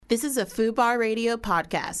This is a FUBAR Radio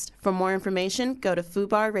podcast. For more information, go to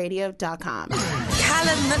FUBARradio.com.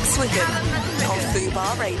 Callum McSwiggan on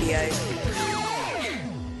FUBAR Radio.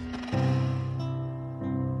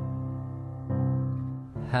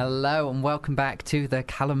 Hello and welcome back to the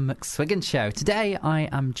Callum McSwiggan Show. Today I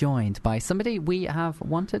am joined by somebody we have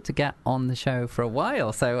wanted to get on the show for a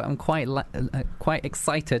while, so I'm quite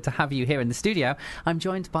excited to have you here in the studio. I'm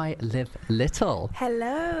joined by Liv Little.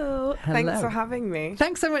 Hello. Thanks for having me.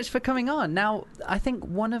 Thanks so much for coming on. Now, I think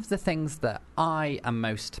one of the things that I am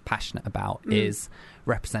most passionate about is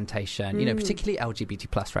representation, you know, particularly LGBT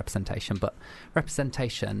plus representation, but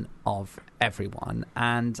representation of everyone.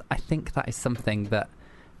 And I think that is something that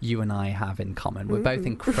you and I have in common. We're both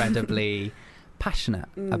incredibly passionate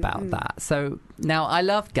about that. So now I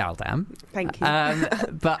love Galdem. Thank you.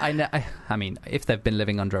 But I mean, if they've been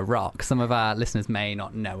living under a rock, some of our listeners may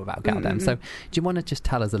not know about Galdem. So do you want to just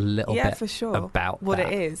tell us a little bit for sure. about what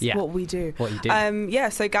that? it is, what we do? What you do.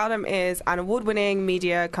 So Galdem is an award-winning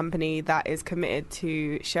media company that is committed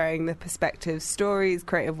to sharing the perspectives, stories,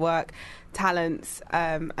 creative work, talents,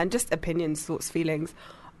 and just opinions, thoughts, feelings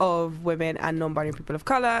of women and non-binary people of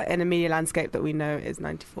colour in a media landscape that we know is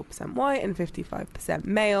 94% white and 55%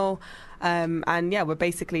 male. We're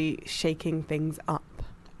basically shaking things up.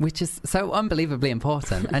 Which is so unbelievably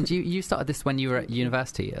important. And you started this when you were at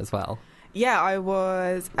university as well. Yeah, I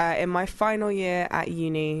was in my final year at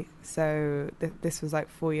uni, so this was like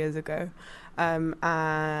 4 years ago. And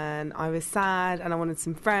I was sad and I wanted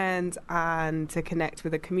some friends and to connect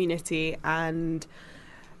with a community and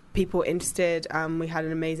people interested. We had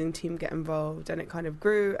an amazing team get involved and it kind of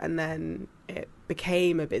grew and then it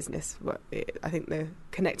became a business. I think the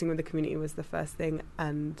connecting with the community was the first thing,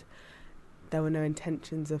 and there were no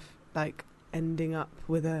intentions of like ending up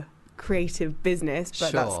with a creative business,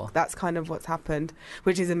 but that's kind of what's happened,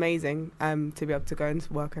 which is amazing, to be able to go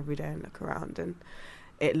into work every day and look around, and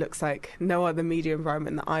it looks like no other media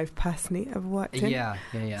environment that I've personally ever worked in.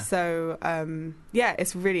 Yeah. So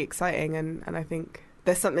it's really exciting, and I think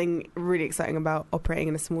there's something really exciting about operating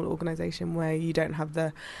in a small organisation where you don't have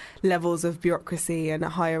the levels of bureaucracy and a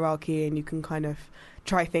hierarchy, and you can kind of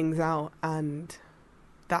try things out, and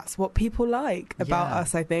that's what people like about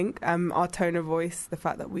us, I think. Our tone of voice, the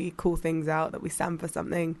fact that we call things out, that we stand for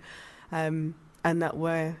something, and that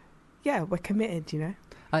we're committed, you know.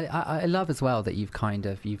 I love as well that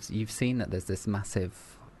you've seen that there's this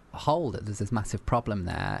massive hole, that there's this massive problem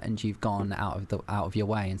there, and you've gone out of your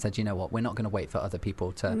way and said, you know what, we're not going to wait for other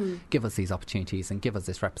people to give us these opportunities and give us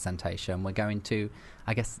this representation. We're going to,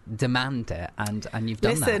 I guess, demand it, and you've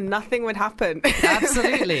done that. Listen, nothing would happen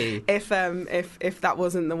absolutely if that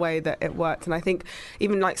wasn't the way that it worked. And I think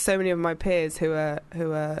even like so many of my peers who are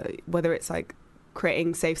whether it's like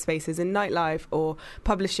creating safe spaces in nightlife or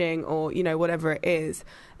publishing or, you know, whatever it is,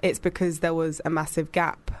 it's because there was a massive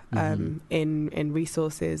gap in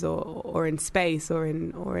resources or in space or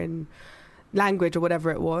in language or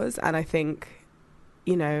whatever it was. And I think,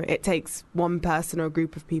 you know, it takes one person or a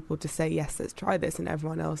group of people to say, yes, let's try this, and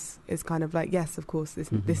everyone else is kind of like, yes, of course,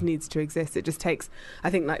 this needs to exist. It just takes, I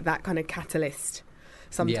think, like that kind of catalyst.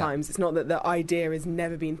 Sometimes it's not that the idea has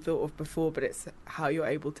never been thought of before, but it's how you're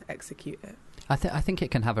able to execute it. I think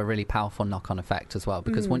it can have a really powerful knock-on effect as well,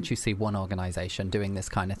 because once you see one organisation doing this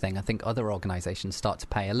kind of thing, I think other organisations start to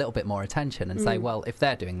pay a little bit more attention and say, well, if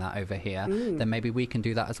they're doing that over here, then maybe we can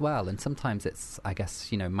do that as well. And sometimes it's, I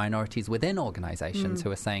guess, you know, minorities within organisations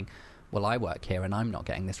who are saying, well, I work here and I'm not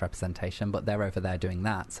getting this representation, but they're over there doing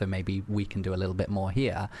that, so maybe we can do a little bit more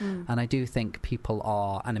here. And I do think people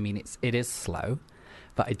are, and I mean, it is slow,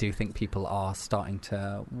 but I do think people are starting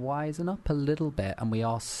to wisen up a little bit, and we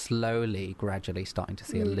are slowly, gradually starting to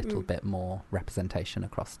see a little bit more representation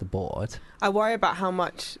across the board. I worry about how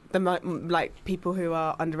much people who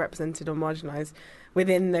are underrepresented or marginalised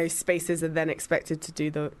within those spaces are then expected to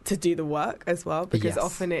do the work as well, because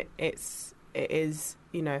often it is,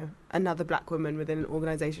 you know, another black woman within an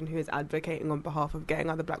organisation who is advocating on behalf of getting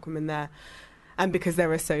other black women there, and because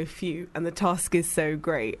there are so few and the task is so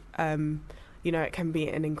great, you know, it can be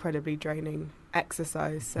an incredibly draining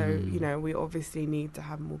exercise. So, you know, we obviously need to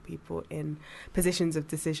have more people in positions of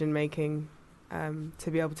decision making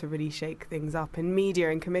to be able to really shake things up in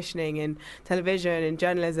media and commissioning, in television, in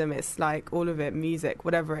journalism. It's like all of it, music,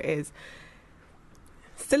 whatever it is.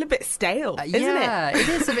 Still a bit stale, isn't it? Yeah,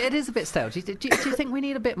 it is a bit stale. Do you think we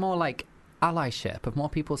need a bit more like allyship, of more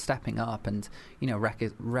people stepping up and, you know,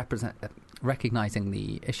 recognizing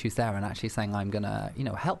the issues there and actually saying, I'm going to,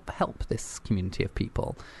 help this community of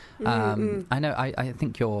people. I know, I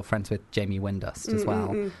think you're friends with Jamie Windust as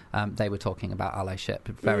well. They were talking about allyship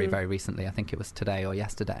very, very recently. I think it was today or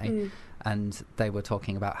yesterday. And they were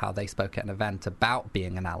talking about how they spoke at an event about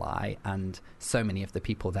being an ally, and so many of the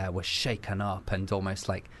people there were shaken up and almost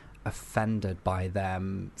like offended by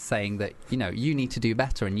them saying that, you need to do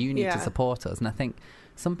better and you need to support us. And I think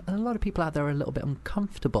a lot of people out there are a little bit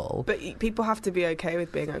uncomfortable. But people have to be okay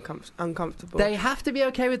with being uncomfortable. They have to be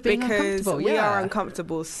okay with being uncomfortable. Because we are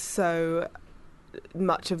uncomfortable so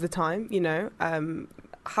much of the time,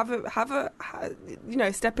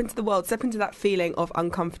 step into the world, step into that feeling of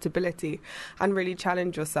uncomfortability and really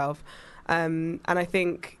challenge yourself. And I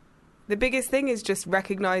think the biggest thing is just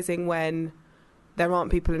recognizing when there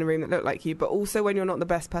aren't people in a room that look like you, but also when you're not the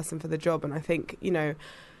best person for the job. And I think,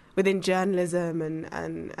 within journalism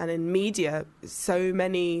and in media, so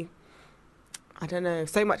much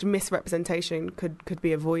misrepresentation could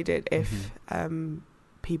be avoided if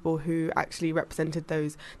people who actually represented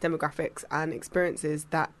those demographics and experiences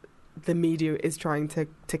that the media is trying to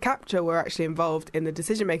capture were actually involved in the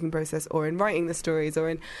decision-making process, or in writing the stories, or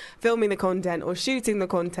in filming the content, or shooting the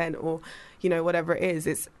content, or whatever it is.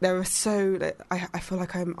 I feel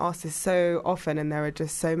like I'm asked this so often, and there are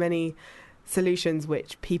just so many solutions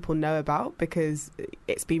which people know about because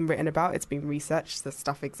it's been written about, it's been researched, the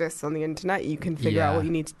stuff exists on the internet, you can figure out what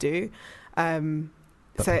you need to do.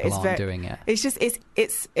 But so people aren't doing it. It's just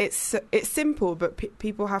it's simple, but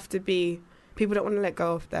people don't want to let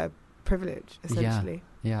go of their privilege, essentially.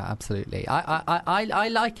 Yeah, absolutely. I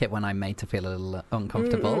like it when I'm made to feel a little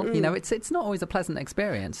uncomfortable. It's not always a pleasant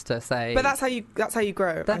experience to say. But that's how you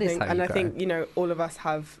grow. I think all of us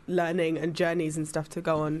have learning and journeys and stuff to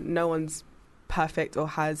go on. No one's perfect or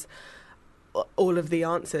has all of the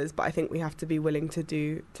answers, but I think we have to be willing to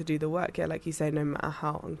do the work. Yeah, like you say, no matter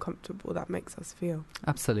how uncomfortable that makes us feel.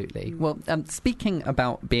 Absolutely. Well, speaking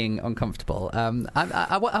about being uncomfortable,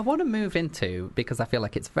 I want to move into, because I feel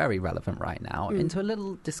like it's very relevant right now, into a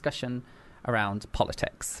little discussion around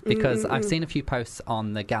politics, because I've seen a few posts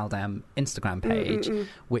on the Galdem Instagram page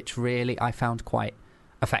which really I found quite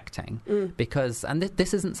affecting, because, and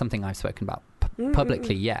this isn't something I've spoken about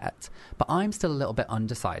publicly yet, but I'm still a little bit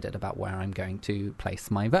undecided about where I'm going to place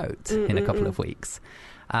my vote in a couple of weeks.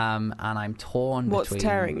 And I'm torn What's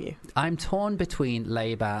tearing you? I'm torn between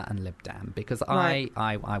Labour and Lib Dem, because I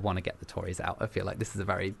want to get the Tories out. I feel like this is a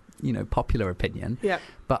very, popular opinion. Yeah.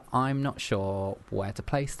 But I'm not sure where to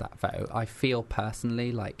place that vote. I feel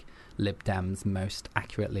personally like Lib Dems most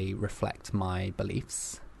accurately reflect my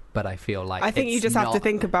beliefs. But I feel like I think you just have to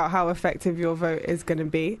think about how effective your vote is going to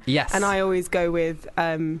be. Yes. And I always go with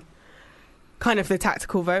kind of the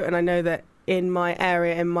tactical vote. And I know that in my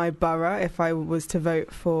area, in my borough, if I was to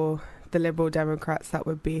vote for the Liberal Democrats, that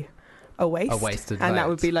would be a waste. A wasted vote. And that vote.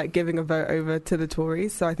 would be like giving a vote over to the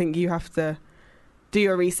Tories. So I think you have to do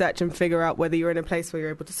your research and figure out whether you're in a place where you're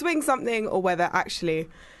able to swing something, or whether actually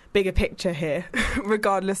bigger picture here,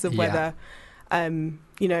 regardless of whether,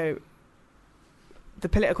 the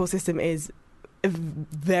political system is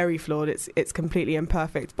very flawed. It's completely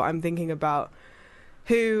imperfect. But I'm thinking about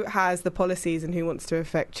who has the policies and who wants to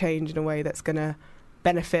affect change in a way that's going to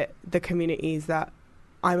benefit the communities that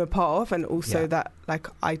I'm a part of, and also that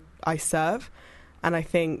I serve. And I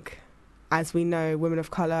think, as we know, women of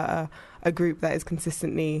colour are a group that is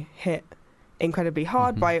consistently hit incredibly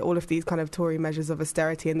hard by all of these kind of Tory measures of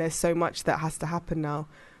austerity. And there's so much that has to happen now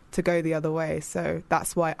to go the other way. So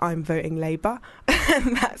that's why I'm voting Labour.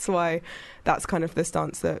 And that's why that's kind of the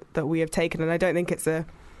stance that we have taken. And I don't think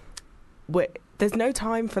there's no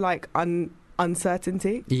time for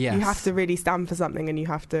uncertainty. Yes. You have to really stand for something, and you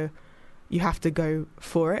have to go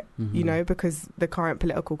for it, because the current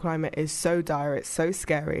political climate is so dire, it's so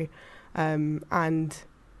scary. And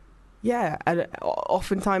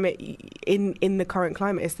oftentimes in the current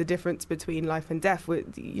climate, it's the difference between life and death.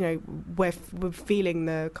 We're feeling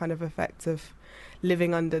the kind of effects of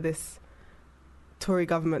living under this Tory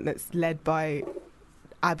government that's led by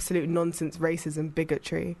absolute nonsense, racism,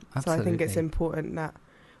 bigotry. Absolutely. So I think it's important that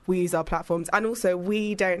we use our platforms, and also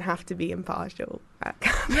we don't have to be impartial.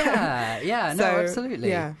 Absolutely.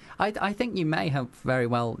 Yeah. I think you may have very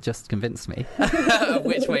well just convinced me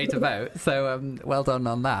which way to vote. So well done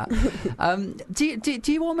on that.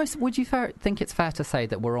 Do you almost, would you think it's fair to say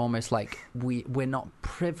that we're almost like we're not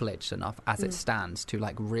privileged enough as it stands to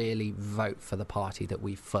really vote for the party that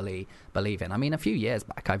we fully believe in? I mean, a few years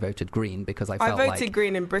back I voted Green because I voted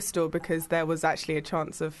Green in Bristol because there was actually a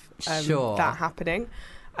chance of that happening.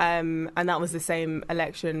 And that was the same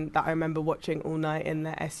election that I remember watching all night in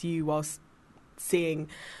the SU whilst seeing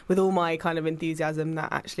with all my kind of enthusiasm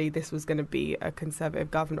that actually this was going to be a Conservative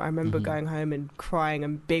government. I remember going home and crying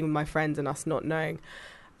and being with my friends and us not knowing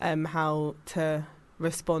how to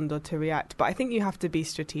respond or to react. But I think you have to be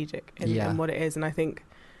strategic in what it is, and I think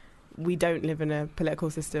we don't live in a political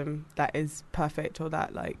system that is perfect or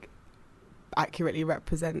that like accurately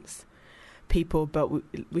represents people, but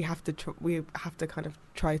we have to kind of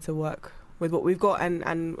try to work with what we've got,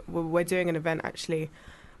 and we're doing an event actually,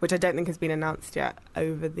 which I don't think has been announced yet,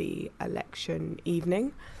 over the election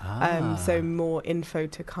evening. So more info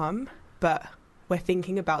to come, but we're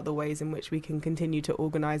thinking about the ways in which we can continue to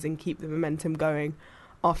organise and keep the momentum going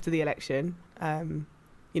after the election.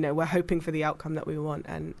 We're hoping for the outcome that we want,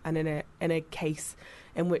 and in a case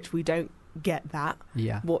in which we don't get that,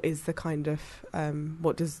 what is the kind of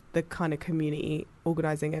what does the kind of community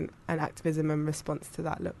organising and activism and response to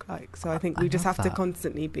that look like? So I think we just have to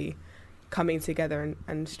constantly be coming together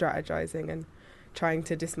and strategizing and trying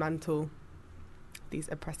to dismantle these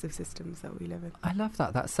oppressive systems that we live in. I love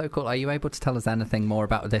that. That's so cool. Are you able to tell us anything more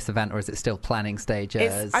about this event, or is it still planning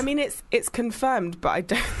stages? It's confirmed, but I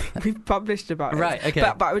don't think we've published about it. Right, okay.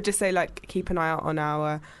 But I would just say, like, keep an eye out on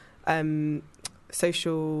our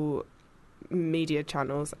social media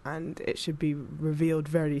channels, and it should be revealed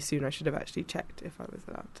very soon. I should have actually checked if I was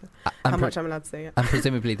allowed to, how much I'm allowed to say. And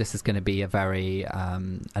presumably this is going to be a very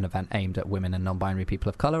an event aimed at women and non-binary people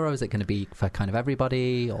of colour, or is it going to be for kind of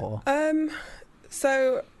everybody? Or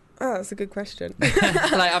that's a good question.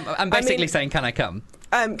 I'm basically saying, can I come?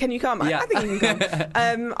 Can you come? Yeah. I think you can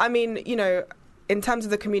come. In terms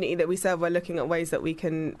of the community that we serve, we're looking at ways that we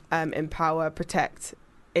can empower, protect,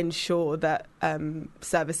 ensure that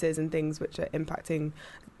services and things which are impacting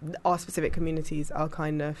our specific communities are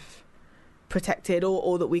kind of protected,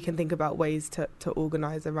 or that we can think about ways to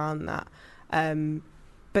organise around that.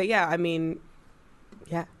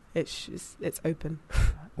 It's open.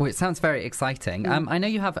 Well, it sounds very exciting. I know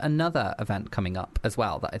you have another event coming up as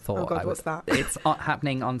well that I thought. Oh God, what's that? It's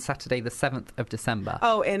happening on Saturday, the 7th of December.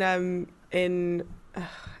 Oh, in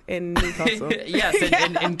Newcastle. Yes,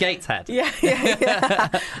 in Gateshead. Yeah.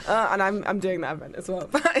 And I'm doing that event as well.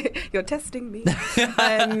 You're testing me.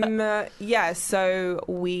 So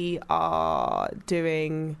we are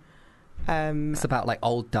doing. It's about like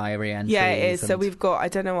old diary entries. Yeah, it is. So we've got, I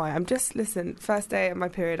don't know why, first day of my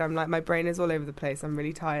period, I'm like, my brain is all over the place. I'm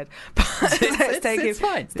really tired. But it's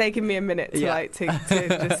fine. It's taking me a minute to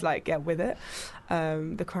just like get with it.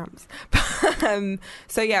 The cramps.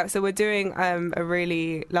 So we're doing a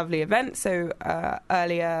really lovely event. So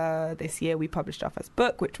earlier this year we published our first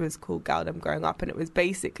book, which was called Galdem Growing Up, and it was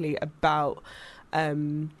basically about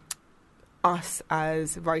us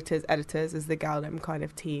as writers, editors, as the Galdem kind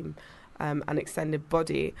of team, an extended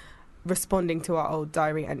body, responding to our old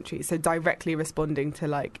diary entries. So directly responding to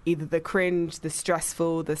like either the cringe, the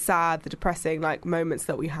stressful, the sad, the depressing like moments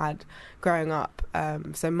that we had growing up.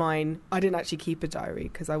 So mine, I didn't actually keep a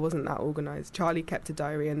diary because I wasn't that organised. Charlie kept a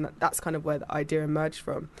diary, and that's kind of where the idea emerged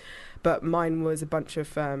from. But mine was a bunch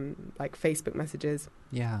of like Facebook messages.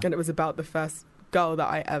 Yeah. And it was about the first girl that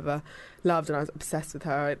I ever loved, and I was obsessed with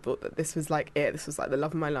her. I thought that this was like it. This was like the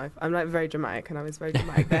love of my life. I'm like very dramatic, and I was very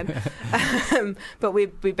dramatic then. But we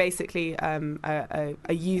basically are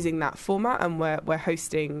using that format, and we're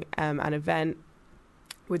hosting an event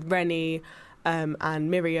with Rennie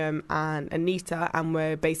and Miriam and Anita, and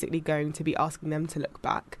we're basically going to be asking them to look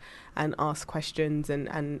back and ask questions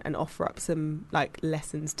and offer up some like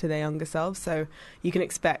lessons to their younger selves. So you can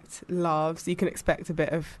expect laughs, you can expect a bit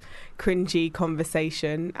of cringy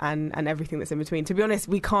conversation and everything that's in between. To be honest,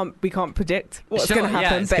 we can't predict what's going to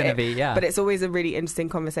happen, but it's always a really interesting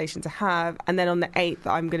conversation to have. And then on the 8th,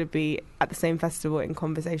 I'm going to be at the same festival in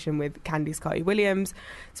conversation with Candice Carty-Williams.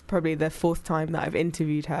 It's probably the 4th time that I've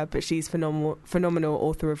interviewed her, but she's phenomenal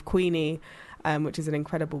author of Queenie, which is an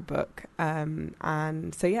incredible book.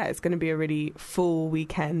 And so, it's going to be a really full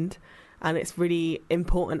weekend. And it's really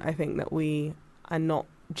important, I think, that we are not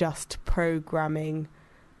just programming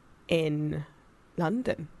in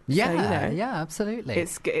London. Yeah, so, absolutely.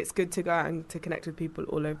 It's good to go out and to connect with people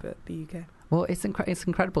all over the UK. Well, it's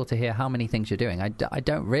incredible to hear how many things you're doing. I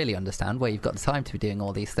don't really understand where you've got the time to be doing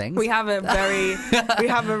all these things. We have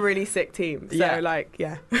a really sick team. So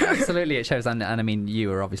Absolutely, it shows. And I mean,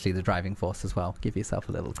 you are obviously the driving force as well. Give yourself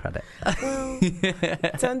a little credit. Well,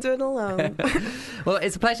 don't do it alone. Well,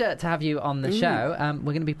 it's a pleasure to have you on the show.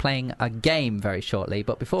 We're going to be playing a game very shortly,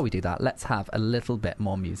 but before we do that, let's have a little bit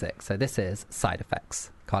more music. So this is Side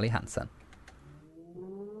Effects, Carly Hansen.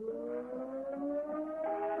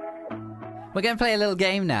 We're going to play a little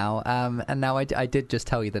game now, and now I did just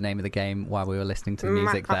tell you the name of the game while we were listening to the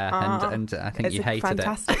music there, and I think you hated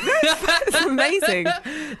fantastic. It's amazing.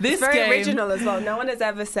 This It's very game, original as well. No one has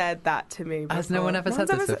ever said that to me before. Has no one ever said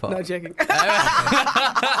this before? No, joking.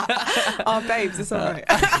 Oh, babes, it's all right.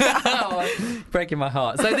 Oh, breaking my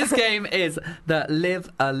heart. So this game is the Live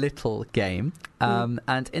a Little game,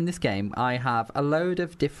 and in this game I have a load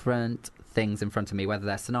of different things in front of me, whether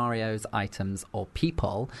they're scenarios, items, or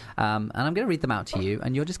people, and I'm going to read them out to you,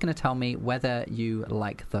 and you're just going to tell me whether you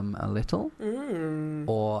like them a little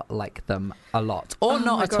or like them a lot, or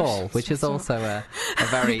not at all, which is also a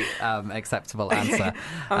very acceptable answer.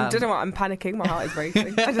 I don't know what, I'm panicking, my heart is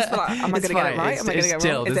racing. I just feel like, am I going to get it right? Am I going to get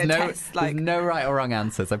it wrong? Is it a test? There's no right or wrong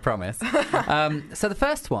answers, I promise. So the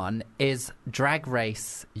first one is Drag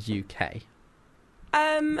Race UK.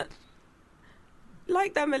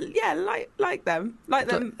 Like them, yeah, like them. I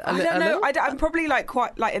don't know. I'm probably like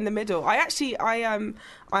quite like in the middle. I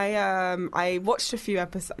watched a few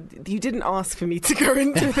episodes. You didn't ask for me to go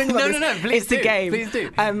into a thing like this. No, please it's do. The game. Please do.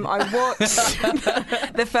 I watched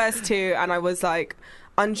the first two, and I was like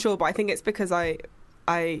unsure, but I think it's because I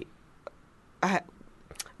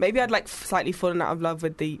maybe I'd like slightly fallen out of love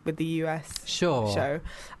with the US show,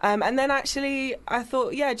 and then actually I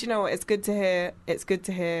thought, yeah, do you know what? It's good to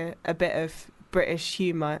hear a bit of British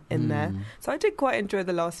humour in there. So I did quite enjoy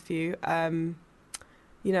the last few. You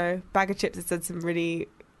know, Bag of Chips has said some really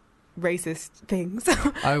racist things.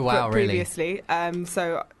 Oh wow, previously. Really?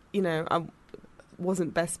 So you know, I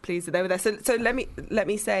wasn't best pleased that they were there. So let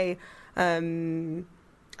me say, and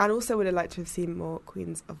also would have liked to have seen more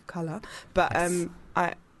Queens of Colour. But yes.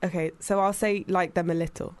 Okay, so I'll say like them a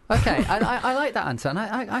little. Okay, I like that answer, and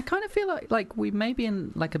I kind of feel like we may be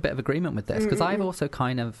in like a bit of agreement with this, because I've also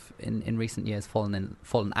kind of in recent years fallen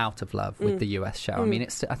out of love with the US show. I mean,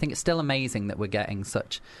 I think it's still amazing that we're getting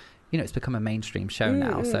such, you know, it's become a mainstream show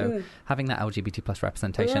now. So having that LGBT plus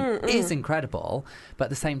representation is incredible. But at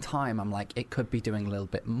the same time, I'm like, it could be doing a little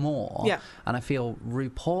bit more. Yeah. And I feel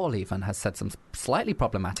RuPaul even has said some slightly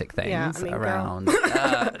problematic things around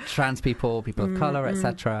trans people of colour,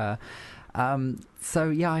 etc. So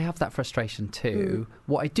yeah, I have that frustration too.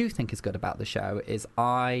 What I do think is good about the show is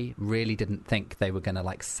I really didn't think they were going to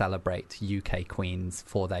like celebrate UK queens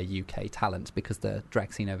for their UK talent, because the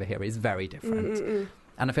drag scene over here is very different.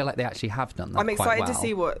 And I feel like they actually have done that. I'm excited quite well. to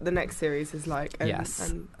see what the next series is like.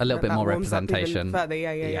 Yes, a little bit more representation. Further.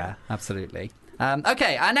 Yeah, absolutely.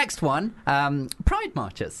 Okay, our next one, Pride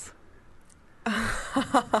marches.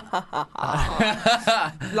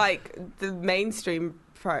 Like the mainstream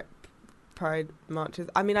Pride marches.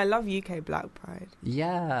 I mean, I love UK Black Pride.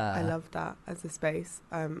 Yeah, I love that as a space.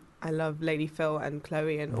 I love Lady Phil and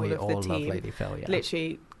Chloe and all of the team. We all love Lady Phil. Yeah,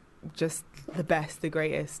 literally. Just the best, the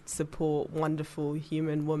greatest, support, wonderful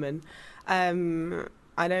human woman.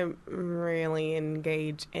 I don't really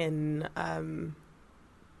engage in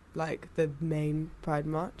like the main Pride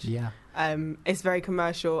March. Yeah. It's very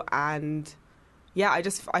commercial, and yeah,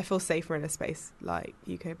 I feel safer in a space like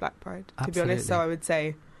UK Black Pride, to be honest. So I would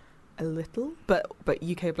say a little, but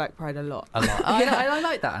UK Black Pride a lot. I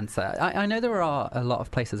like that answer. I know there are a lot of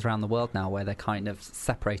places around the world now where they're kind of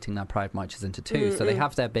separating their Pride marches into two. So they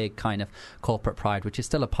have their big kind of corporate Pride, which is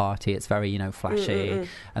still a party. It's very, you know, flashy.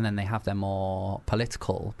 And then they have their more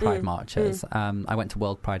political Pride marches. I went to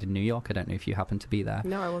World Pride in New York. I don't know if you happened to be there.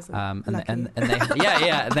 No, I wasn't. And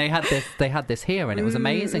they had this here, and it was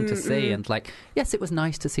amazing to see. And like, yes, it was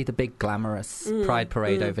nice to see the big glamorous Pride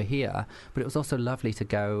parade over here, but it was also lovely to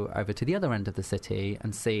go over to the other end of the city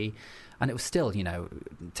and see, and it was still, you know,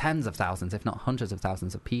 tens of thousands, if not hundreds of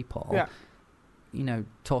thousands of people, you know,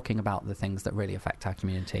 talking about the things that really affect our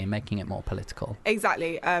community and making it more political.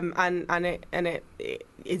 Exactly, and it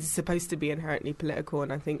is supposed to be inherently political,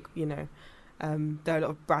 and I think, you know, there are a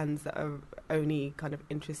lot of brands that are only kind of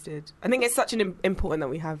interested. I think it's such an important that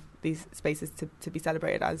we have these spaces to be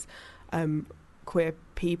celebrated as queer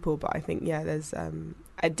people, but I think there's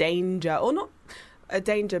a danger, or not a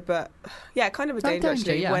danger, but kind of a danger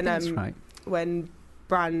actually, when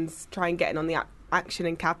brands try and get in on the action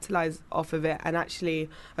and capitalise off of it, and actually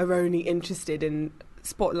are only interested in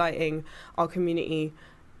spotlighting our community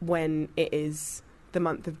when it is the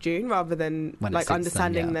month of June, rather than like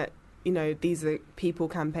understanding that, you know, these are people,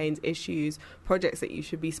 campaigns, issues, projects that you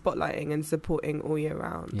should be spotlighting and supporting all year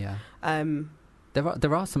round.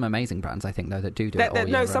 There are some amazing brands, I think, though, that do it all year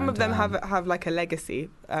No, some round. of them have like a legacy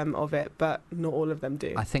of it, but not all of them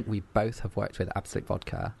do. I think we both have worked with Absolute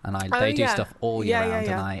Vodka, and Oh, they do yeah. stuff all year Yeah, round,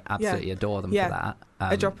 yeah, and I absolutely adore them Yeah. for that.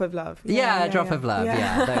 A drop of love. Yeah, a drop of love. Yeah.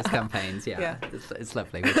 Yeah, those campaigns. Yeah, Yeah. It's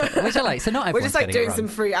lovely, which I like. So not We're everyone's just like getting doing it wrong. some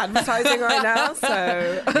free advertising right now,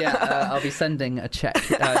 so Yeah, I'll be sending a check.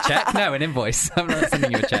 Check? No, an invoice. I'm not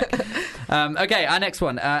sending you a check. Okay, our next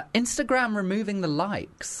one. Instagram removing the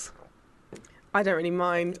likes. I don't really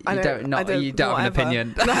mind. You don't have an whatever.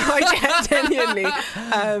 opinion. No, I genuinely.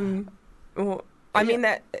 I mean,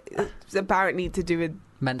 that it's apparently to do with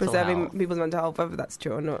Mental preserving health. people's mental health, whether that's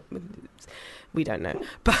true or not, we don't know.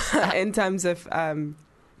 But in terms of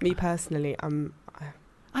me personally, we're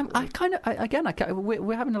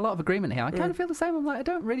having a lot of agreement here. I kind of feel the same. I'm like, I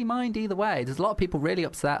don't really mind either way. There's a lot of people really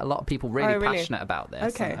upset, a lot of people really, passionate about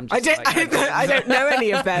this. Okay. I'm just I don't know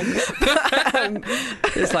any of them.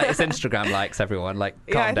 It's like, it's Instagram likes, everyone. Like,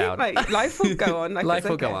 calm down. I think, like, life will go on. Like, Life it's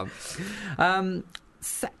will okay. go on.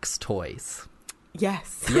 Sex toys.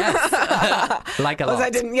 Yes. Yes. Like a lot. I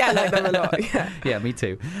didn't. Yeah, like them a lot. Yeah. Yeah, me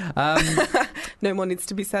too. No more needs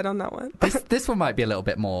to be said on that one. This one might be a little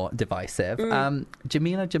bit more divisive.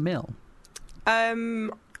 Jamila Jamil.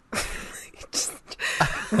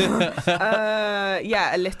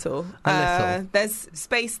 Yeah, a little. There's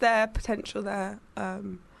space there, potential there.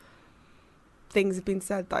 Things have been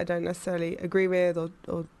said that I don't necessarily agree with, or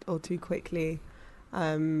too quickly.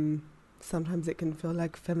 Sometimes it can feel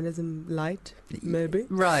like feminism light, maybe.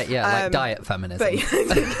 Right, yeah, like diet feminism.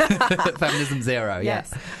 Feminism zero,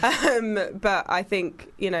 yes. But I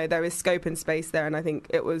think, there is scope and space there, and I think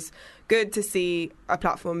it was good to see a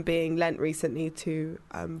platform being lent recently to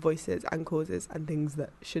voices and causes and things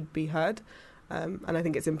that should be heard. And I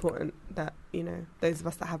think it's important that, those of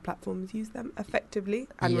us that have platforms use them effectively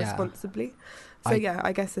and responsibly. So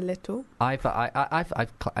I guess a little. I've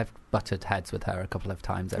butted heads with her a couple of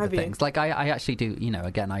times over Have you? things. Like I actually do.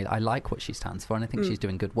 Again, I like what she stands for, and I think she's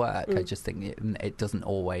doing good work. I just think it doesn't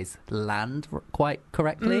always land quite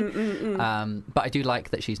correctly. But I do like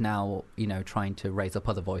that she's now, trying to raise up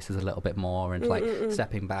other voices a little bit more, and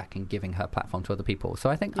stepping back and giving her platform to other people. So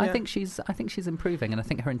I think she's improving, and I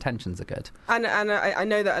think her intentions are good. And I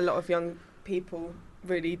know that a lot of young people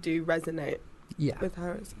really do resonate with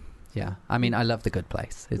her. Yeah, I mean, I love The Good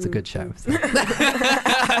Place. It's a good show. So.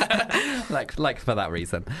 like for that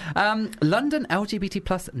reason. London LGBT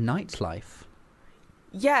plus nightlife.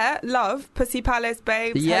 Yeah, love Pussy Palace,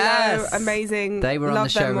 babes. Yes. Hello, amazing. They were on love the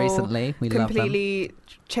show them all. recently. We love them. Completely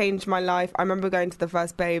changed my life. I remember going to the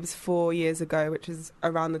first Babes 4 years ago, which was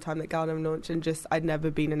around the time that Galdem launched, and I'd never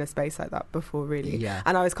been in a space like that before, really. Yeah.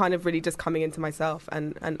 And I was kind of really just coming into myself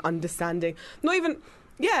and understanding,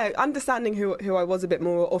 understanding who I was a bit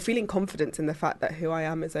more, or feeling confidence in the fact that who I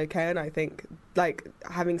am is okay. And I think, like,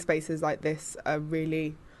 having spaces like this are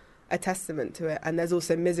really a testament to it. And there's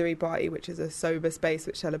also Misery Party, which is a sober space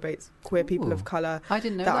which celebrates queer people of colour. I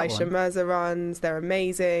didn't know that that Aisha one. Mirza runs. They're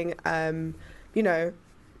amazing.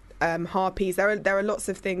 Harpies. There are lots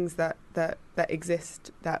of things that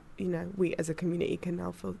exist that we as a community can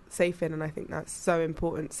now feel safe in, and I think that's so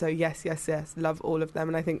important. So yes, love all of them,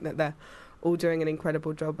 and I think that they're all doing an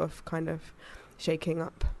incredible job of kind of shaking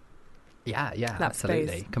up. Yeah, that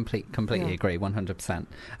absolutely. space. Completely agree, 100%.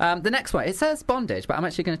 The next one, it says bondage, but I'm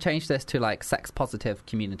actually going to change this to like sex positive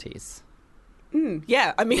communities.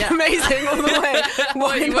 Yeah, I mean, amazing all the way.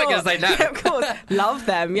 Why You weren't not? gonna say no. Yeah, of course, love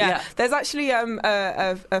them. Yeah, Yeah. there's actually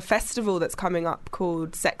a festival that's coming up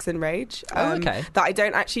called Sex and Rage. Okay. That I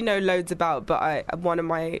don't actually know loads about, but one of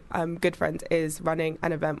my good friends is running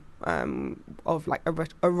an event of like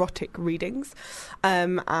erotic readings,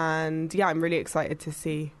 and yeah, I'm really excited to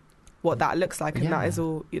see what that looks like, and that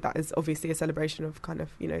is obviously a celebration of kind of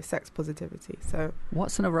sex positivity. So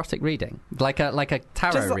What's an erotic reading? Like a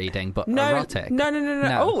tarot reading, but erotic? No.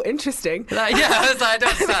 Oh, interesting. I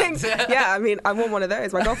don't think, yeah, I mean, I want one of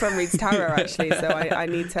those. My girlfriend reads tarot, actually, so I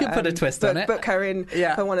need to You put a twist on it. book her in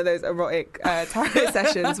for one of those erotic tarot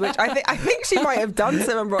sessions, which I think she might have done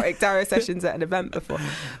some erotic tarot sessions at an event before.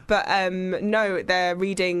 But no, they're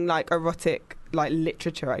reading like erotic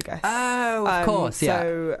literature, I guess. Oh, of course, yeah.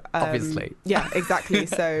 So, obviously. Yeah, exactly.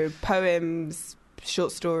 So poems,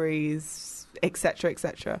 short stories,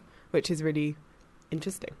 etc., which is really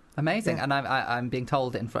interesting. Amazing. Yeah. And I'm being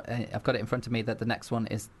told I've got it in front of me that the next one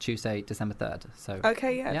is Tuesday, December 3rd. So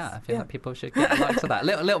okay, yes. yeah, I feel like people should get a like to that.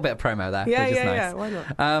 Little bit of promo there, Yeah, which is yeah, nice. yeah. Why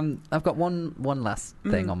not? I've got one last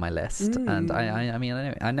thing on my list, and I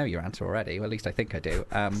mean I know your answer already. Well, at least I think I do.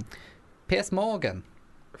 Piers Morgan.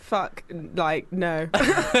 fuck, like, no.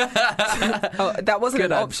 Oh, that wasn't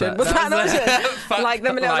Good an option. answer. Was that an That was option? Fuck, Like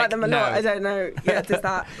them a little, like them a no. lot. I don't know. Yeah, does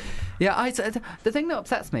that? Yeah, the thing that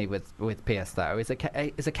upsets me with Pierce, though, is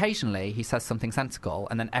occasionally he says something sensible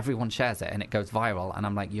and then everyone shares it and it goes viral, and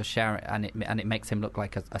I'm like, you're sharing, and it makes him look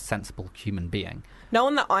like a sensible human being. No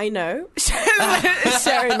one that I know is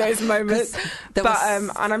sharing those moments. There But was-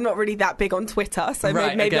 and I'm not really that big on Twitter, so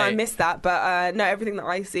Right, maybe okay. I missed that. But no, everything that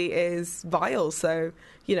I see is vile, so,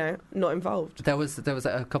 you know, not involved. There was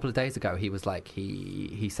a couple of days ago, he was like,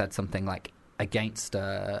 he said something like against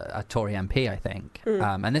a Tory MP, I think,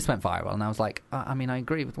 and this went viral, and I was like, I mean, I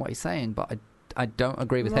agree with what he's saying, but I don't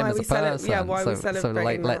agree with him Why as are a we cele- person. yeah, why are we so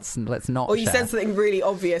celebrating like, that? let's not. Or you share. said something really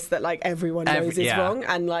obvious that, like, everyone knows is yeah. wrong,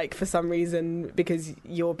 and, like, for some reason, because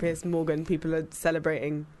you're Piers Morgan, people are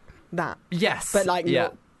celebrating that. Yes, But, like, yeah.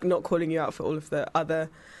 not calling you out for all of the other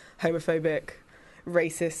homophobic,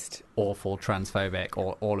 racist... awful, transphobic,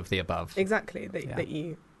 or all of the above. Exactly, that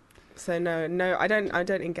you... So, no, I don't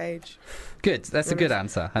engage. Good, that's a good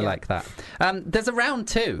answer. I Yeah. like that. There's a round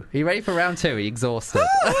 2. Are you ready for round 2? Are you exhausted?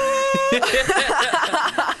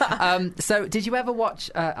 So, did you ever watch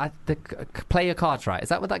Play Your Cards Right? Is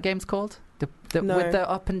that what that game's called? No. With the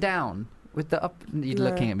up and down. With the up, you're No.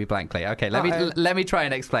 looking at me blankly. Okay, Uh-oh. let me try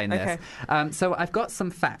and explain this. Okay. So I've got some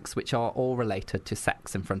facts which are all related to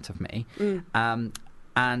sex in front of me.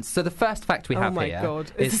 And so the first fact we have oh my here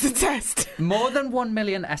God. is Is this a test? more than 1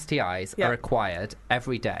 million STIs Yeah. are acquired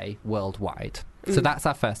every day worldwide. So Mm. that's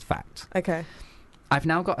our first fact. Okay. I've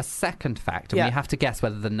now got a second fact, and Yeah. we have to guess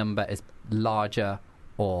whether the number is larger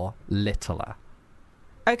or littler.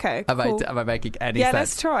 Okay, Am cool. I making any Yeah, sense?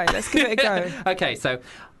 let's try. Let's give it a go. Okay, so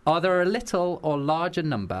are there a little or larger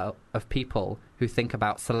number of people who think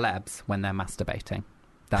about celebs when they're masturbating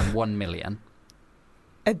than 1 million?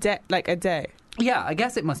 A day. Yeah, I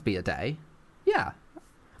guess it must be a day. Yeah.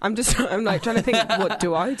 I'm like trying to think, what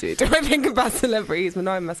do I do? Do I think about celebrities when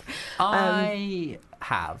I'm I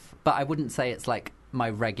have, but I wouldn't say it's like my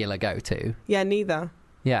regular go-to. Yeah, neither.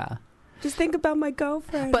 Yeah. Just think about my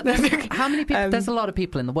girlfriend. But how many people? There's a lot of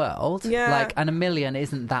people in the world. Yeah. And 1 million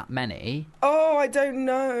isn't that many. Oh, I don't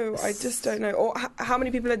know. I just don't know. Or how many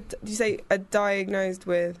people do you say are diagnosed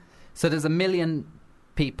with? So there's 1 million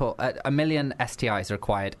people, 1 million STIs are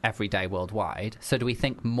acquired every day worldwide. So do we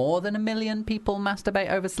think more than 1 million people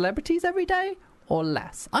masturbate over celebrities every day, or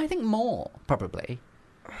less? I think more, probably.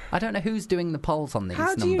 I don't know who's doing the polls on these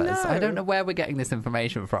How do you numbers. know? I don't know where we're getting this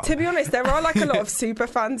information from. To be honest, there are like a lot of super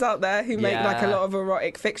fans out there who make like a Yeah. lot of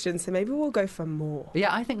erotic fiction. So maybe we'll go for more.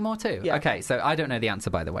 Yeah, I think more too. Yeah. Okay, so I don't know the answer,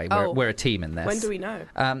 by the way. Oh. We're a team in this. When do we know?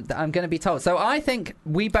 I'm going to be told. So I think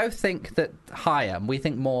we both think that higher. We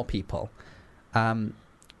think more people.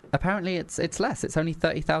 Apparently, it's less. It's only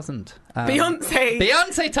 30,000.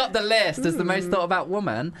 Beyonce topped the list as the most thought about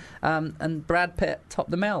woman, and Brad Pitt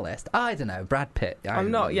topped the male list. I don't know, Brad Pitt.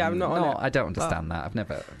 I'm not on it. I don't understand that.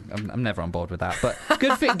 I'm never on board with that. But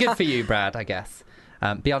good for you, Brad. I guess.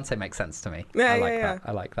 Beyonce makes sense to me. Yeah, I like yeah, that.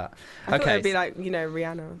 I like that. I thought Okay. it'd be like,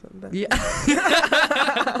 Rihanna or something.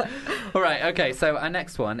 Yeah. All right. Okay. So our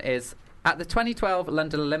next one is at the 2012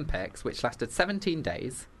 London Olympics, which lasted 17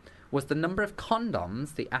 days. Was the number of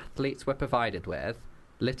condoms the athletes were provided with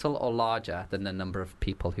little or larger than the number of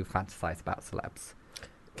people who fantasize about celebs?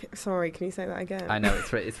 Sorry, can you say that again? I know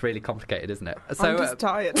it's really complicated, isn't it? So, I'm just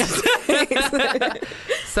tired.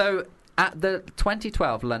 so at the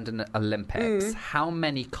 2012 London Olympics, how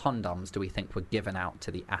many condoms do we think were given out to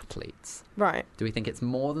the athletes? Right. Do we think it's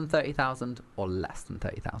more than 30,000 or less than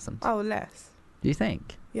 30,000? Oh, less. Do you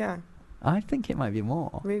think? Yeah. I think it might be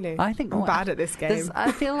more. Really? I think I'm more. bad at this game.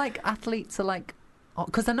 I feel like athletes are like,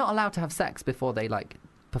 because they're not allowed to have sex before they like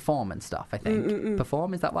perform and stuff. I think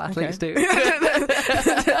perform, is that what athletes do?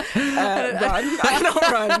 Run.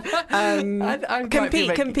 Not run.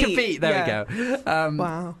 Compete. There Yeah. we go.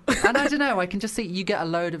 Wow. And I don't know. I can just see you get a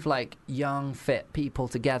load of like young, fit people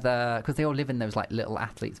together because they all live in those like little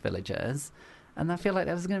athletes' villages. And I feel like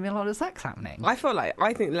there's going to be a lot of sex happening. I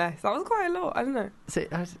think less. That was quite a lot. I don't know. So,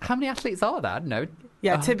 how many athletes are there? No.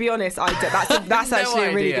 Yeah, to be honest, that's No actually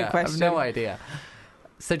a really idea. good question. I have no idea.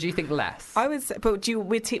 So do you think less? I would say, but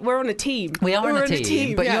we're on a team. We are We're on a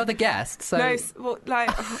team, but yeah. you're the guest, so No,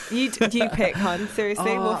 you pick, hun.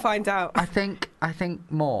 Seriously, we'll find out. I think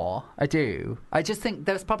more. I do. I just think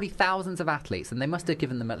there's probably thousands of athletes, and they must have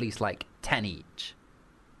given them at least like 10 each,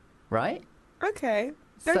 right? Okay,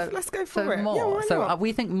 let's go for it. More. Yeah, why so not?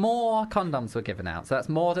 we think more condoms were given out. So that's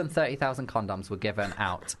more than 30,000 condoms were given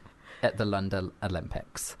out at the London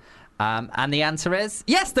Olympics. And the answer is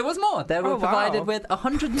yes, there was more. They were provided with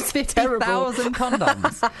 150,000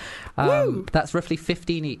 condoms. That's roughly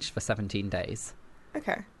 15 each for 17 days.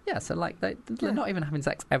 Okay. Yeah, so like they're Yeah. not even having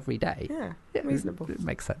sex every day. Yeah. Yeah, Reasonable. It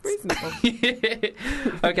makes sense. Reasonable.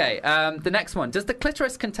 Okay, the next one. Does the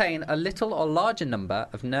clitoris contain a little or larger number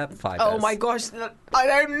of nerve fibers? Oh my gosh, I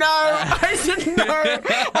don't know. I should know.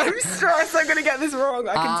 I'm stressed. I'm going to get this wrong.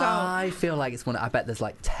 I can tell. I feel like it's one. I bet there's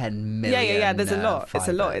like 10 million. Yeah. There's a nerve lot. It's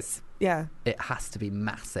a lot. fibers. Yeah. It has to be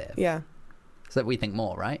massive. Yeah. So we think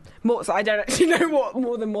more, right? More. So I don't actually know what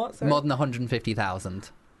more than what. Sorry. More than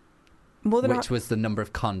 150,000, More than which was the number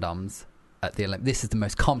of condoms at the Olympics. This is the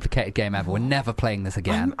most complicated game ever. We're never playing this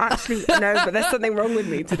again. I'm actually no, but there's something wrong with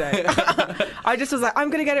me today. I just was like, I'm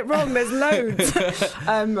going to get it wrong. There's loads.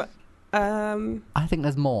 I think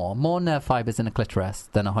there's more nerve fibers in a clitoris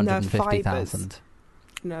than 150,000.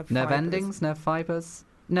 Nerve Nerve endings, nerve fibers.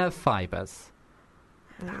 There has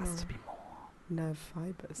to be more. Nerve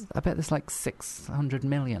fibers. I bet there's like 600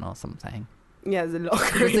 million or something. Yeah, there's a lot.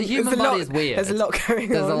 Because the human body is weird. There's a lot going on.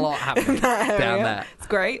 There's a lot happening in that area. down there. It's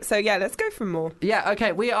great. So yeah, let's go for more. Yeah,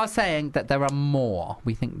 okay, we are saying that there are more.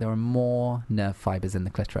 We think there are more nerve fibers in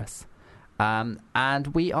the clitoris. And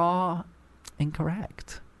we are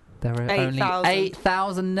incorrect. There are 8,000. only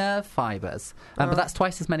 8,000 nerve fibers. But that's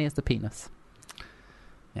twice as many as the penis.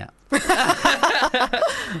 Yeah.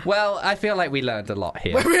 Well, I feel like we learned a lot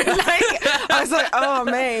here. I was like, oh,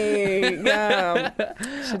 mate. Yeah.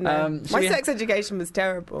 Should know. My sex education was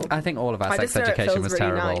terrible. I think all of our I sex just know it education feels was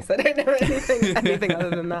really terrible. nice. I don't know anything other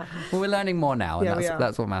than that. Well, we're learning more now, and Yeah, we are.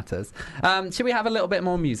 that's what matters. Should we have a little bit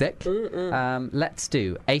more music? Let's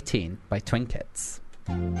do 18 by Twin Kids.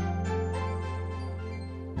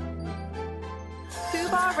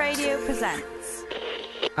 Fubar Radio presents.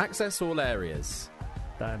 Access all areas.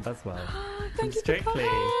 Dan Buswell. Thank you Strictly.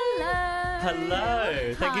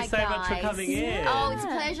 Hello. Thank you so much for coming in. Oh, it's a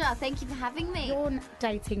pleasure. Thank you for having me. You're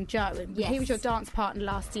dating Joe, and Yes. he was your dance partner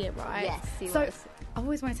last year, right? Yes, he so, was. I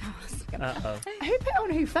always wanted to ask, Uh-oh. who put on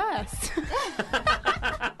who first?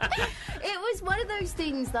 It was one of those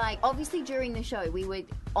things, like, obviously during the show, we were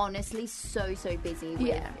honestly so busy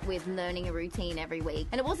with learning a routine every week.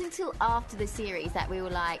 And it wasn't until after the series that we were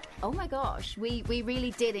like, oh my gosh, we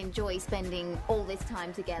really did enjoy spending all this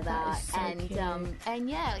time together. That is so cute. And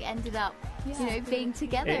yeah, we ended up, being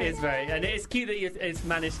together. It is and it's cute that it's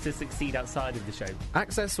managed to succeed outside of the show.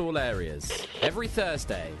 Access all areas. Every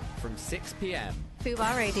Thursday from 6 p.m.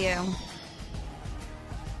 Fubar Radio.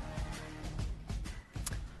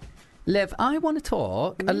 Liv, I want to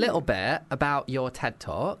talk a little bit about your TED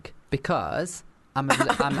Talk because I'm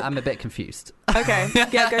a bit confused. Okay,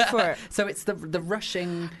 yeah, go for it. So it's the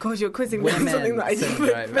rushing. God, you're quizzing me on Women something that I did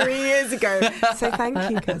syndrome. 3 years ago. So thank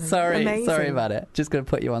you, Kelly. Sorry Amazing. about it. Just going to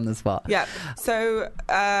put you on the spot. Yeah. So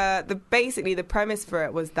basically the premise for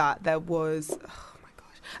it was that there was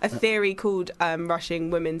a theory called rushing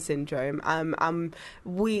women syndrome.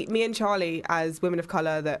 Me and Charlie, as women of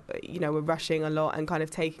colour, that were rushing a lot and kind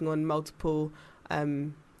of taking on multiple.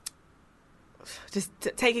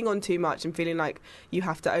 Taking on too much and feeling like you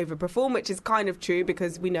have to overperform, which is kind of true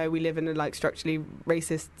because we know we live in a structurally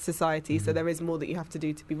racist society, so there is more that you have to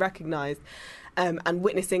do to be recognised. And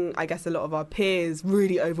witnessing, I guess, a lot of our peers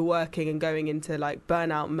really overworking and going into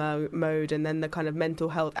burnout mode, and then the kind of mental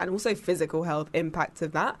health and also physical health impacts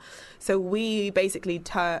of that. So we basically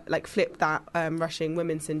flipped that rushing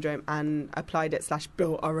women syndrome and applied it /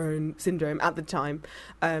 built our own syndrome at the time,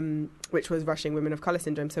 which was rushing women of colour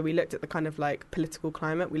syndrome. So we looked at the kind of political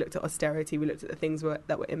climate, we looked at austerity, we looked at the things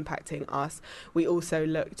that were impacting us. We also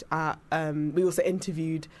looked at, we also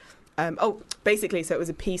interviewed. Basically, so it was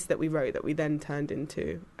a piece that we wrote that we then turned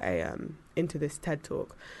into into this TED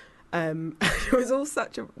Talk. It was all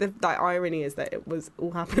such a. The irony is that it was all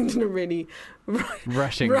happened in a really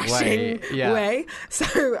rushing way. Yeah. way.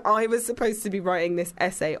 So I was supposed to be writing this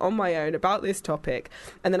essay on my own about this topic,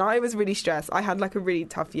 and then I was really stressed. I had a really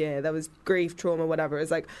tough year. There was grief, trauma, whatever. It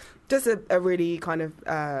was just a really kind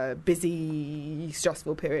of busy,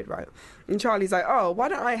 stressful period, right? And Charlie's like, oh, why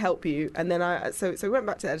don't I help you? And then so we went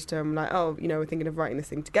back to the editor and I'm like, oh, we're thinking of writing this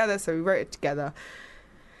thing together. So we wrote it together.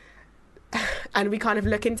 And we kind of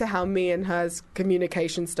look into how me and her's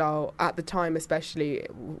communication style at the time especially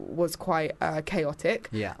was quite chaotic.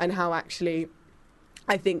 Yeah. And how actually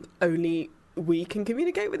I think only we can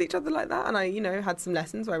communicate with each other like that. And I, had some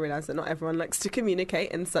lessons where I realised that not everyone likes to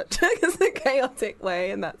communicate in such a chaotic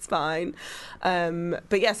way, and that's fine.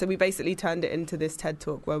 But yeah, so we basically turned it into this TED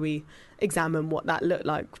Talk where we examine what that looked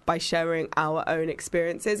like by sharing our own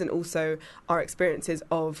experiences and also our experiences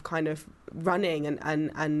of kind of running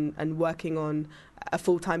and working on a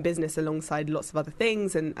full-time business alongside lots of other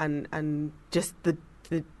things and just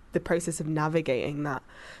the process of navigating that.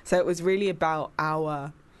 So it was really about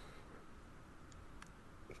our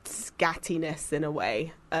scattiness in a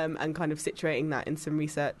way, and kind of situating that in some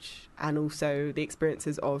research and also the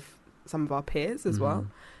experiences of some of our peers as well.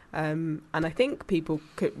 And I think people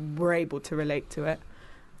were able to relate to it.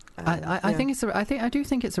 I do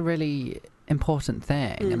think it's a really important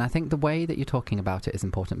thing, and I think the way that you're talking about it is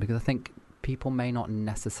important, because I think people may not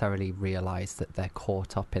necessarily realise that they're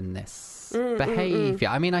caught up in this behaviour.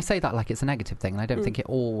 I mean, I say that like it's a negative thing, and I don't think it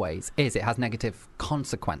always is. It has negative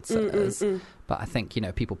consequences, but I think, you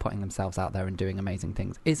know, people putting themselves out there and doing amazing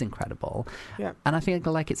things is incredible. Yeah. And I think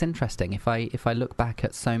like it's interesting, if I look back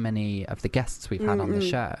at so many of the guests we've had on the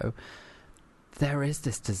show, there is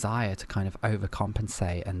this desire to kind of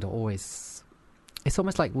overcompensate, and always, it's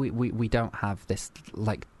almost like we don't have this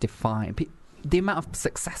like defined... The amount of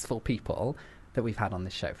successful people that we've had on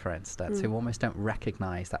this show, for instance, who almost don't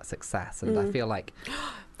recognise that success. And I feel like...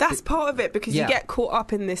 That's part of it, because you get caught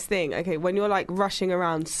up in this thing. Okay, when you're like rushing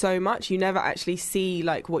around so much, you never actually see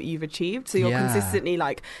like what you've achieved. So you're consistently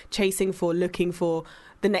like looking for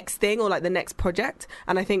the next thing or like the next project.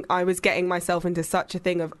 And I think I was getting myself into such a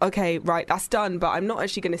thing of, okay, right, that's done, but I'm not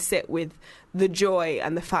actually going to sit with the joy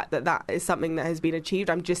and the fact that that is something that has been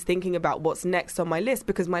achieved. I'm just thinking about what's next on my list,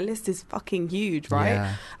 because my list is fucking huge, right?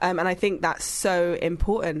 Yeah. And I think that's so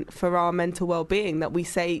important for our mental well-being, that we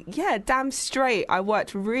say, yeah, damn straight, I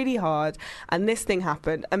worked really hard and this thing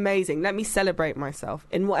happened, amazing, let me celebrate myself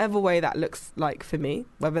in whatever way that looks like for me,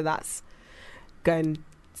 whether that's going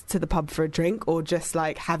to the pub for a drink, or just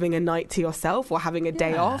like having a night to yourself, or having a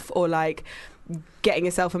day off, or like getting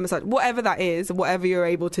yourself a massage, whatever that is, whatever you're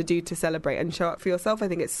able to do to celebrate and show up for yourself. I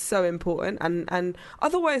think it's so important, and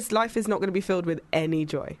otherwise life is not going to be filled with any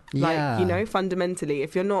joy. Like, you know, fundamentally,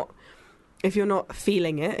 if you're not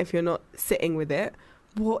feeling it, if you're not sitting with it,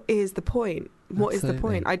 what is the point? What is the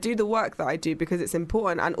point? I do the work that I do because it's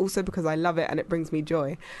important, and also because I love it and it brings me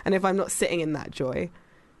joy. And if I'm not sitting in that joy,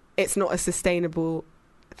 it's not a sustainable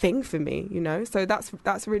thing for me, you know. So that's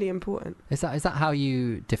really important. Is that how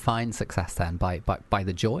you define success then, by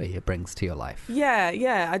the joy it brings to your life?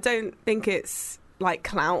 Yeah. I don't think it's like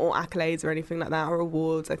clout or accolades or anything like that, or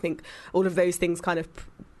awards. I think all of those things kind of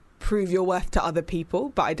prove your worth to other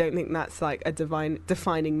people, but I don't think that's like a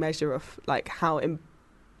defining measure of like how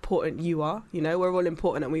important you are. You know, we're all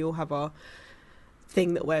important, and we all have our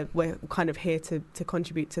thing that we're kind of here to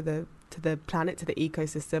contribute to the planet, to the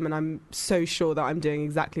ecosystem, and I'm so sure that I'm doing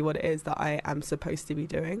exactly what it is that I am supposed to be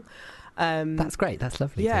doing. That's great. That's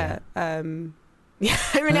lovely. Yeah. I mean, it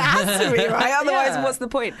has to be, right? Otherwise, what's the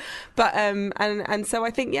point? But and so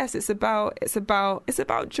I think, yes, it's about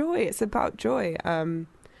joy. It's about joy.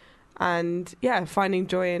 And yeah, finding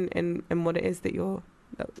joy in what it is that you're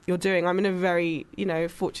doing. I'm in a very, you know,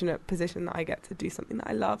 fortunate position that I get to do something that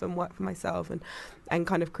I love and work for myself and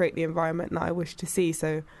kind of create the environment that I wish to see.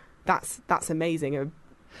 So that's amazing. It would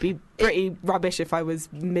be pretty rubbish if I was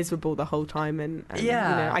miserable the whole time. And you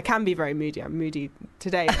know, I can be very moody. I'm moody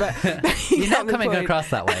today, but you're not coming across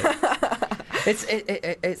that way.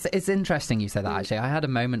 It's interesting you say that, actually. I had a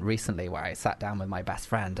moment recently where I sat down with my best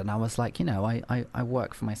friend and I was like, you know, I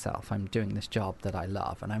work for myself. I'm doing this job that I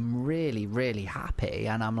love and I'm really, really happy.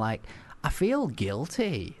 And I'm like, I feel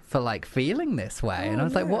guilty for like feeling this way. And I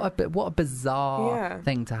was like, what a bizarre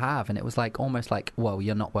thing to have. And it was like almost like, well,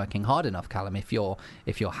 you're not working hard enough, Callum. If you're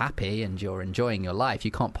happy and you're enjoying your life,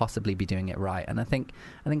 you can't possibly be doing it right. And I think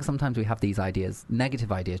sometimes we have these ideas,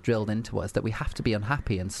 negative ideas drilled into us, that we have to be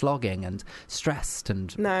unhappy and slogging and stressed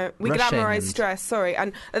and we glamorize stress. Sorry.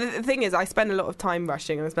 And the thing is, I spend a lot of time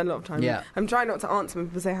rushing, and I spend a lot of time. Yeah. I'm trying not to answer when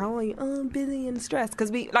people say, "How are you?" "Oh, I'm busy and stressed."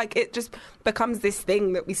 Because we like it just becomes this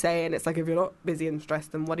thing that we say, and it's like, if you're not busy and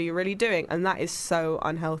stressed, then what are you really doing? And that is so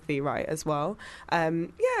unhealthy, right, as well.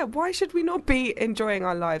 Why should we not be enjoying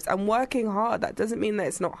our lives and working hard? That doesn't mean that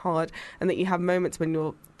it's not hard and that you have moments when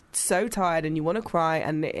you're so tired and you want to cry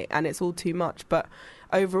and it's all too much. But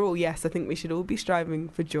overall, yes, I think we should all be striving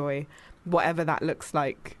for joy, whatever that looks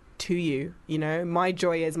like to you. You know, my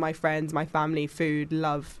joy is my friends, my family, food,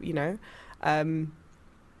 love, you know.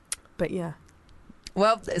 But yeah.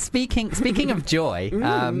 Well, speaking of joy,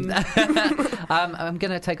 I'm going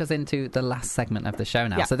to take us into the last segment of the show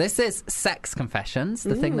now. Yeah. So this is Sex Confessions,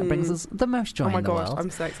 the thing that brings us the most joy in the world. I'm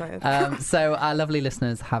so excited. So our lovely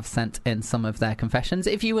listeners have sent in some of their confessions.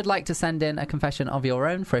 If you would like to send in a confession of your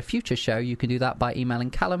own for a future show, you can do that by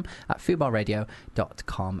emailing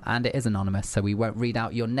callum@fubarradio.com. And it is anonymous, so we won't read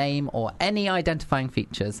out your name or any identifying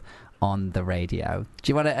features on the radio.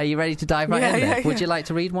 Are you ready to dive right in there? Would you like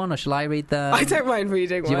to read one, or shall I read the... I don't mind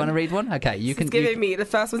reading one. Do you want to read one? Okay, you can... The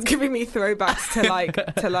first one's giving me throwbacks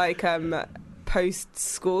to post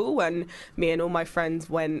school, when me and all my friends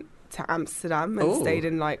went to Amsterdam and stayed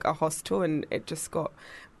in like a hostel, and it just got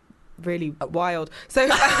really wild. So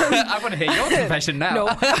I want to hear your confession now. No.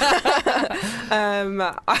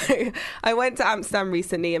 I went to Amsterdam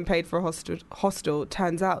recently and paid for a hostel.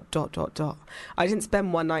 Turns out, ... I didn't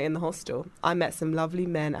spend one night in the hostel. I met some lovely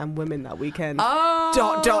men and women that weekend. ...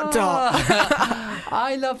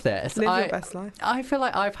 I love this. Live your best life. I feel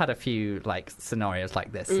like I've had a few like scenarios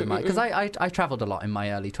like this because I travelled a lot in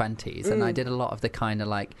my early 20s and I did a lot of the kind of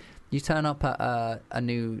like, you turn up at a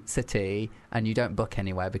new city and you don't book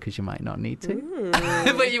anywhere because you might not need to.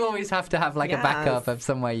 But you always have to have like a backup of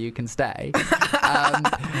somewhere you can stay.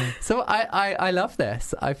 So I love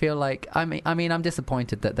this. I feel like, I mean, I'm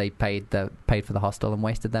disappointed that they paid for the hostel and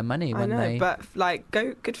wasted their money when they... but like,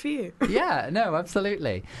 good for you. Yeah, no,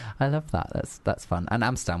 absolutely. I love that. That's fun. And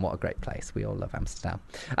Amsterdam, what a great place. We all love Amsterdam.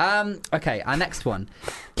 Okay, our next one.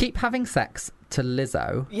 Keep having sex to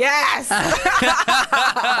Lizzo. Yes!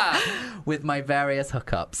 With my various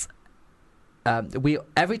hookups.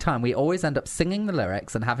 Every time we always end up singing the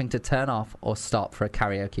lyrics and having to turn off or stop for a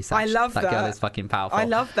karaoke session. I love that. That girl is fucking powerful. I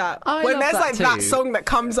love that. I when love there's that like too. that song that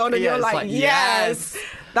comes on and Yeah, you're it's like, like, yes!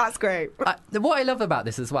 That's great. What I love about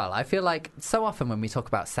this as well, I feel like so often when we talk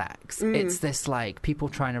about sex, it's this like people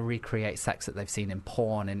trying to recreate sex that they've seen in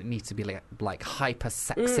porn, and it needs to be like hyper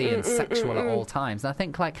sexy and sexual at all times. And I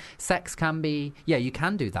think like sex can be, you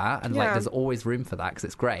can do that, and like there's always room for that because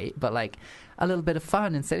it's great. But like a little bit of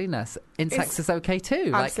fun and silliness in sex is okay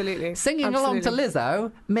too. Absolutely. Like singing along to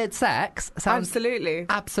Lizzo mid-sex sounds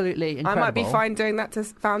absolutely incredible. I might be found doing that to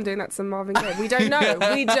some Marvin Gaye. We don't know.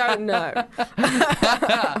 We don't know.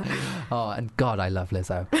 Oh, and God, I love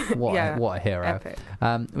Lizzo. What a hero. Epic.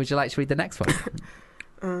 Would you like to read the next one?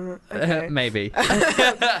 Okay. Maybe.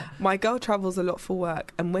 My girl travels a lot for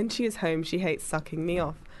work, and when she is home, she hates sucking me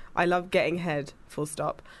off. I love getting head, full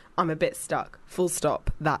stop. I'm a bit stuck, full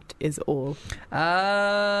stop. That is all.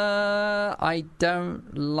 I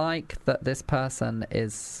don't like that this person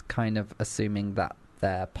is kind of assuming that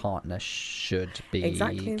their partner should be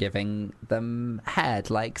giving them head.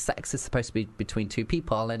 Like, sex is supposed to be between two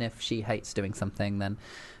people, and if she hates doing something, then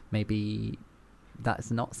maybe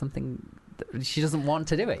that's not something that she doesn't want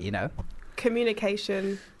to do it, you know?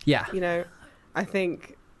 Communication. Yeah. You know, I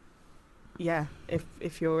think,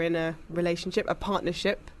 if you're in a relationship, a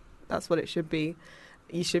partnership, that's what it should be.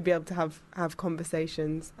 You should be able to have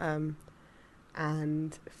conversations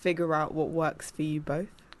and figure out what works for you both.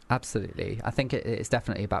 Absolutely. I think it's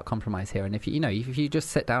definitely about compromise here. And if you just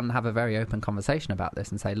sit down and have a very open conversation about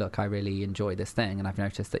this and say, look, I really enjoy this thing and I've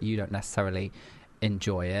noticed that you don't necessarily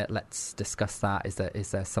enjoy it. Let's discuss that. Is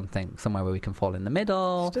there somewhere where we can fall in the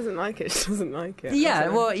middle? She doesn't like it. Yeah,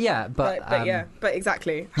 well, yeah, but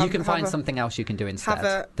exactly. You can find something else you can do instead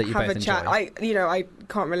that you both enjoy. Chat. I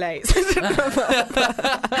can't relate.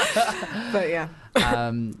 But yeah.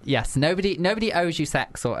 Yes, nobody owes you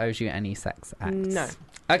sex or owes you any sex acts. No.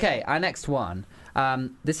 Okay, our next one.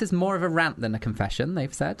 This is more of a rant than a confession,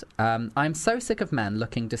 they've said. I'm so sick of men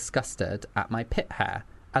looking disgusted at my pit hair.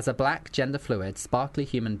 As a black, gender-fluid, sparkly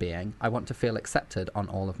human being, I want to feel accepted on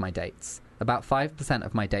all of my dates. About 5%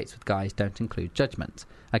 of my dates with guys don't include judgment.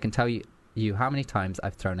 I can tell you how many times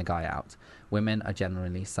I've thrown a guy out. Women are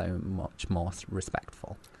generally so much more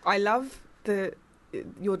respectful. I love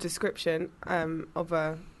your description of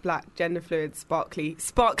a black, gender-fluid,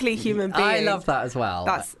 sparkly human being. I love that as well.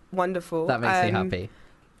 That's wonderful. That makes me happy.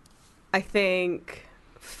 I think,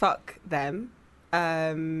 fuck them.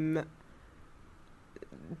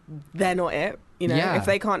 They're not it. You know, if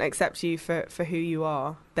they can't accept you for who you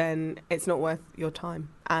are, then it's not worth your time.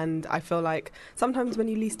 And I feel like sometimes when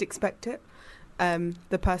you least expect it,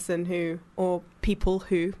 the person who, or people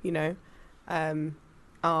who, you know,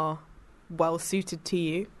 are well suited to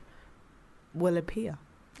you will appear.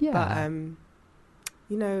 Yeah. But,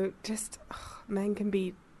 you know, just men can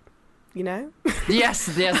be, you know. yes,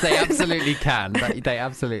 they absolutely can. They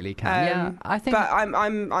absolutely can. Yeah, I think. But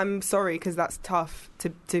I'm sorry, because that's tough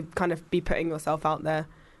to kind of be putting yourself out there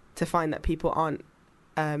to find that people aren't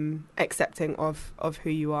accepting of who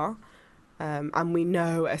you are, and we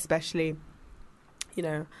know, especially, you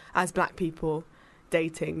know, as black people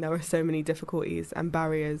dating, there are so many difficulties and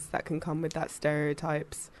barriers that can come with that,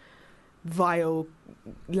 stereotypes, vile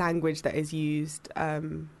language that is used,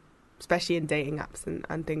 especially in dating apps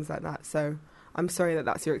and things like that. So I'm sorry that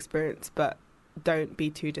that's your experience, but don't be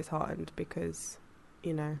too disheartened, because,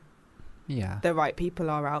 you know, the right people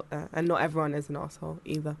are out there, and not everyone is an arsehole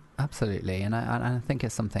either. Absolutely. And I think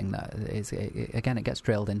it's something that is, again, it gets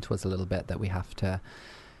drilled into us a little bit that we have to,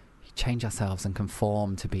 change ourselves and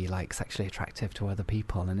conform to be like sexually attractive to other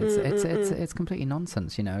people, and it's completely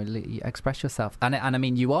nonsense. You know, you express yourself, and I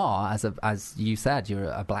mean, you are as you said, you're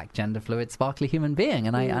a black, gender fluid, sparkly human being,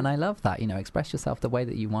 and I love that. You know, express yourself the way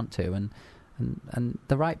that you want to, and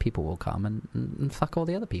the right people will come and fuck all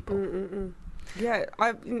the other people. Yeah,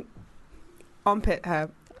 armpit hair.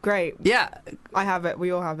 Great. Yeah. I have it. We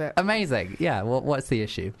all have it. Amazing. Yeah. Well, what's the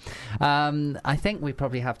issue? I think we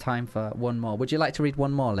probably have time for one more. Would you like to read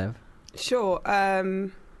one more, Liv? Sure.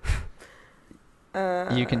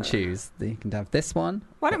 You can choose. You can have this one.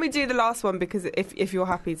 Why don't we do the last one, because if you're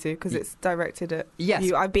happy to, because it's directed at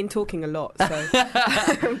you. I've been talking a lot,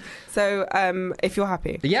 so so if you're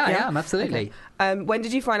happy. Yeah, I am, absolutely. Okay. When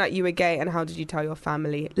did you find out you were gay, and how did you tell your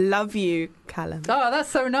family? Love you, Callum. Oh, that's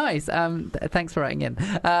so nice. Thanks for writing in.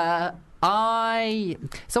 I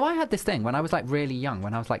had this thing when I was like really young,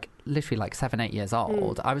 when I was like literally like 7-8 years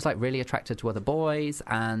old. I was like really attracted to other boys,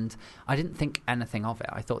 and I didn't think anything of it.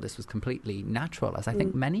 I thought this was completely natural, as I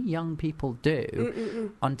think many young people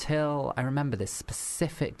do, until I remember this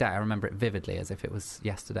specific day. I remember it vividly as if it was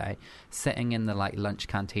yesterday, sitting in the like lunch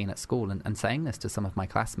canteen at school and saying this to some of my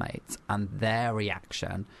classmates, and their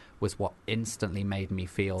reaction was what instantly made me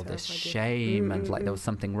feel this shame and like there was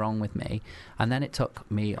something wrong with me. And then it took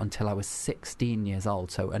me until I was 16 years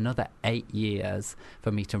old, so another 8 years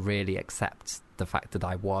for me to really accept the fact that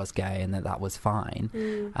I was gay and that was fine.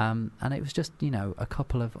 And it was just, you know, a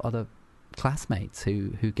couple of other classmates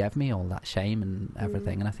who gave me all that shame and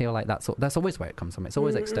everything. And I feel like that's always where it comes from. It's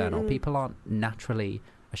always external. People aren't naturally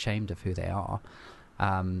ashamed of who they are.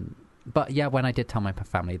 But yeah, when I did tell my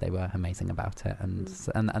family, they were amazing about it, and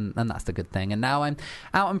that's the good thing. And now I'm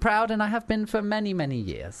out and proud, and I have been for many, many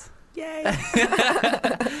years. Yay!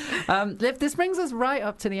 Liv, this brings us right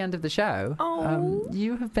up to the end of the show.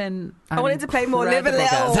 You have been. I wanted to play more Live a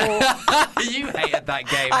Little. You hated that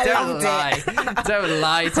game. Don't lie. Don't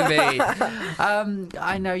lie to me.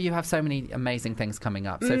 I know you have so many amazing things coming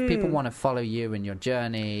up. So if people want to follow you and your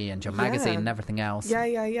journey and your magazine and everything else,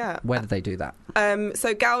 where do they do that?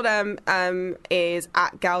 So Galdem is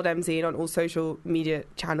at GaldemZine on all social media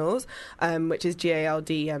channels, which is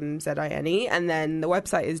GALDMZINE, and then the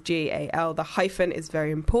website is GAL. The hyphen is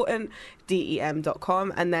very important.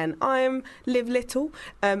 DEM.com, and then I'm Liv Little,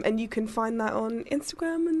 and you can find that on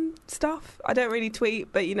Instagram and stuff. I don't really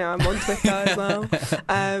tweet, but you know, I'm on Twitter as well.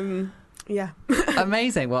 Yeah.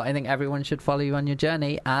 Amazing. Well, I think everyone should follow you on your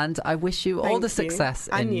journey, and I wish you all the success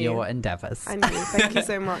in your endeavours. And you. Thank you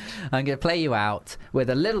so much. I'm going to play you out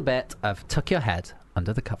with a little bit of Tuck Your Head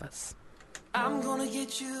Under the Covers. I'm gonna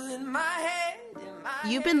get you in my head.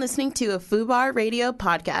 You've been listening to a FUBAR Radio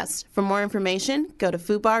podcast. For more information, go to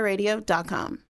FUBARradio.com.